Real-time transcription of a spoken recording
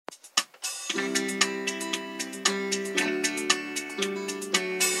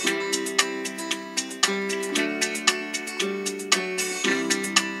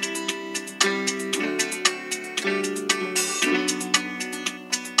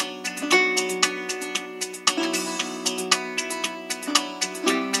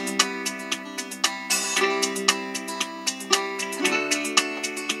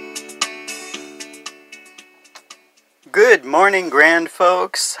Morning, grand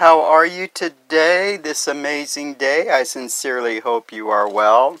folks. How are you today, this amazing day? I sincerely hope you are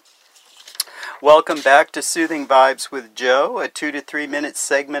well. Welcome back to Soothing Vibes with Joe, a 2 to 3 minute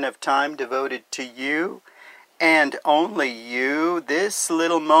segment of time devoted to you and only you. This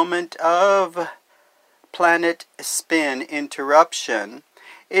little moment of planet spin interruption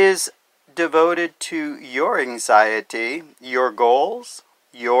is devoted to your anxiety, your goals,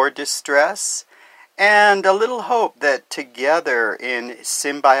 your distress, and a little hope that together in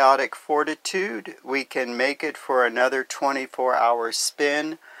symbiotic fortitude we can make it for another 24-hour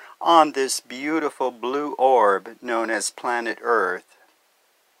spin on this beautiful blue orb known as planet Earth.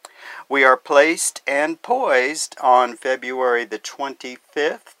 We are placed and poised on February the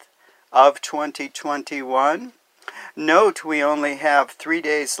 25th of 2021. Note we only have 3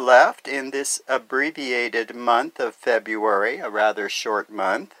 days left in this abbreviated month of February, a rather short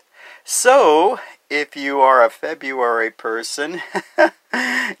month. So, if you are a February person,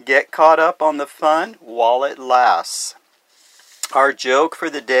 get caught up on the fun while it lasts. Our joke for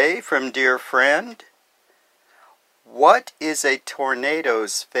the day from dear friend: what is a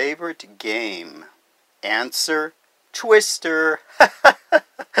tornado's favorite game? Answer: Twister.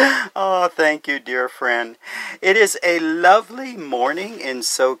 Oh, thank you, dear friend. It is a lovely morning in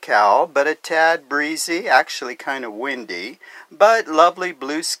SoCal, but a tad breezy, actually kind of windy, but lovely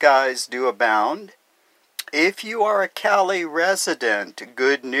blue skies do abound. If you are a Cali resident,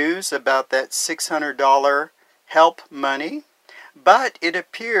 good news about that $600 help money, but it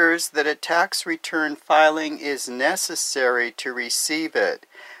appears that a tax return filing is necessary to receive it.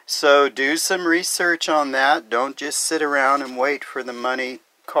 So do some research on that. Don't just sit around and wait for the money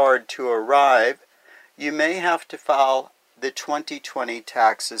card to arrive. You may have to file the 2020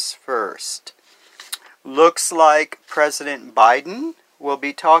 taxes first. Looks like President Biden will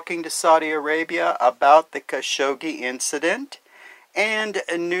be talking to Saudi Arabia about the Khashoggi incident, and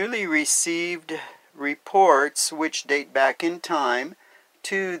newly received reports which date back in time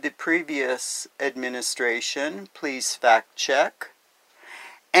to the previous administration. Please fact check.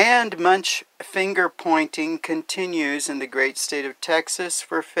 And much finger-pointing continues in the great state of Texas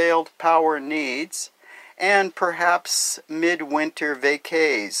for failed power needs and perhaps midwinter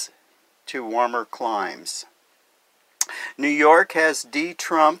vacays to warmer climes. New York has D.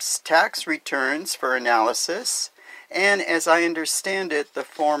 Trump's tax returns for analysis, and as I understand it, the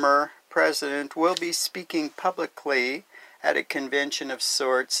former president will be speaking publicly at a convention of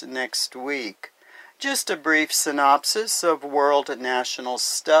sorts next week. Just a brief synopsis of world national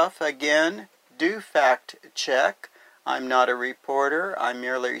stuff. Again, do fact check. I'm not a reporter. I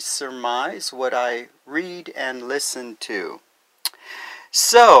merely surmise what I read and listen to.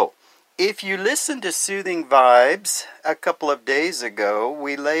 So, if you listened to Soothing Vibes a couple of days ago,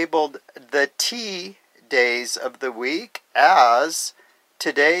 we labeled the T days of the week as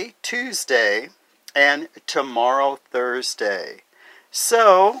today, Tuesday, and tomorrow, Thursday.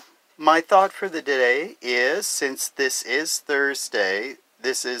 So, my thought for the day is, since this is Thursday,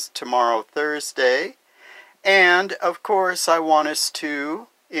 this is tomorrow, Thursday, and of course I want us to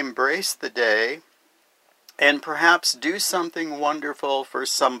embrace the day and perhaps do something wonderful for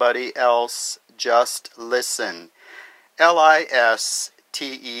somebody else. Just listen. Listen.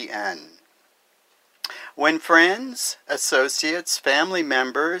 When friends, associates, family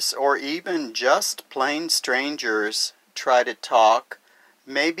members, or even just plain strangers try to talk,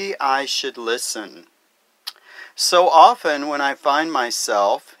 maybe I should listen. So often when I find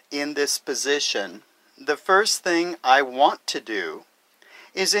myself in this position, the first thing I want to do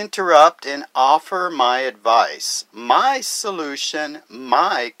is interrupt and offer my advice, my solution,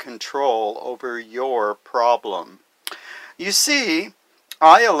 my control over your problem. You see,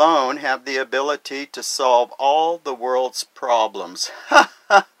 I alone have the ability to solve all the world's problems.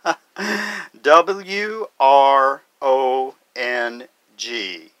 WRONG.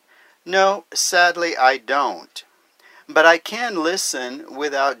 No, sadly I don't. But I can listen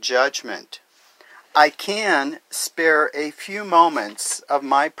without judgment. I can spare a few moments of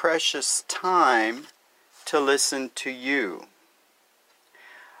my precious time to listen to you.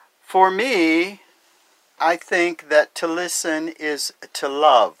 For me, I think that to listen is to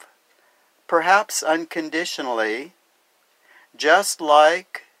love, perhaps unconditionally, just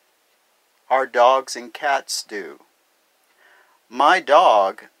like our dogs and cats do. My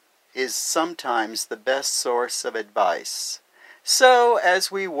dog is sometimes the best source of advice. So,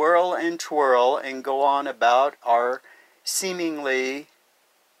 as we whirl and twirl and go on about our seemingly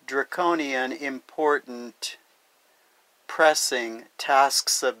draconian, important, pressing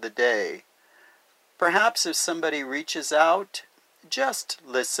tasks of the day, perhaps if somebody reaches out, just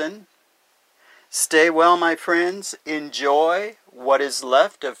listen. Stay well, my friends. Enjoy what is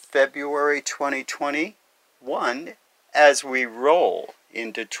left of February 2021 as we roll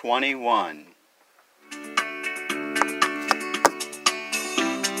into 21.